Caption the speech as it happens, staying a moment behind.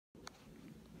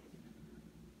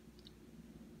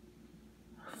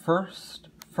First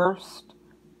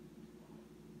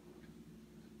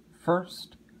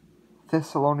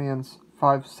Thessalonians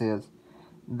 5 says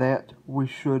that we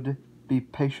should be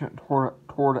patient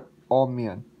toward all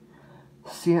men.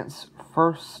 Since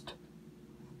 1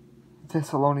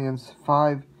 Thessalonians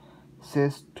 5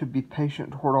 says to be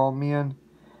patient toward all men,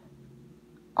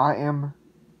 I am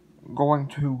going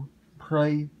to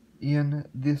pray in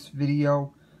this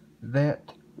video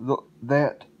that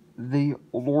the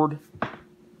Lord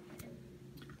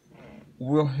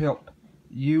will help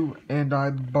you and I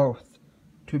both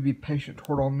to be patient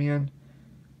toward all men.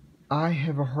 I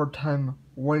have a hard time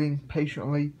waiting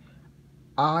patiently.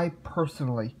 I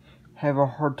personally have a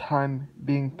hard time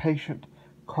being patient,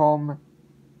 calm,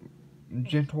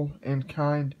 gentle, and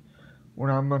kind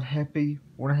when I'm unhappy,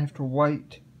 when I have to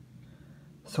wait.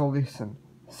 So listen,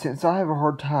 since I have a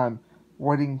hard time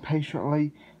waiting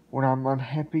patiently when I'm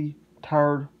unhappy,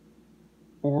 tired,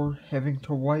 or having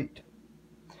to wait,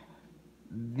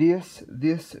 this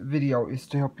video is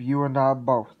to help you and I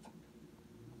both.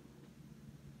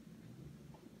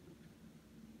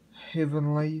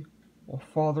 Heavenly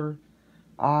Father,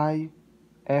 I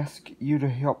ask you to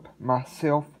help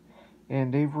myself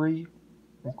and every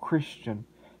Christian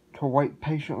to wait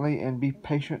patiently and be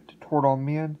patient toward all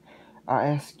men. I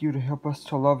ask you to help us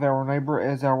to love our neighbor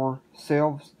as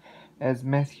ourselves, as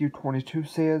Matthew 22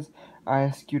 says. I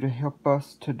ask you to help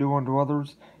us to do unto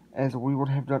others as we would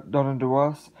have done unto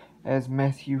us, as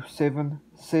Matthew 7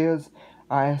 says.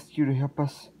 I ask you to help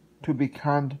us to be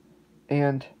kind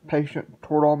and patient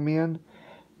toward all men,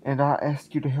 and I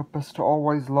ask you to help us to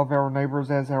always love our neighbors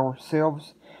as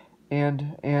ourselves,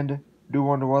 and do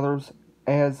unto others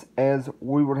as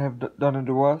we would have done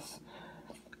unto us.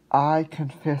 I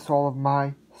confess all of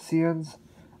my sins.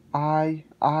 I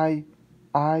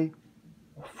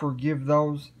forgive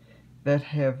those that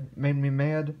have made me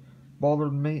mad,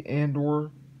 bothered me, and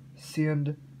or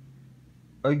sinned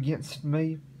against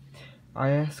me. I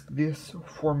ask this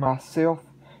for myself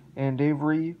and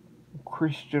every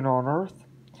Christian on earth,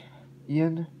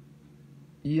 in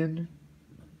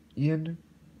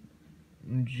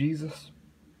Jesus'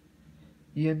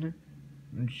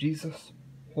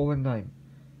 holy name.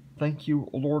 Thank you,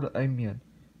 Lord. Amen.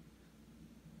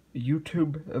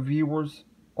 YouTube viewers,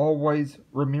 always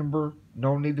remember,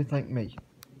 no need to thank me.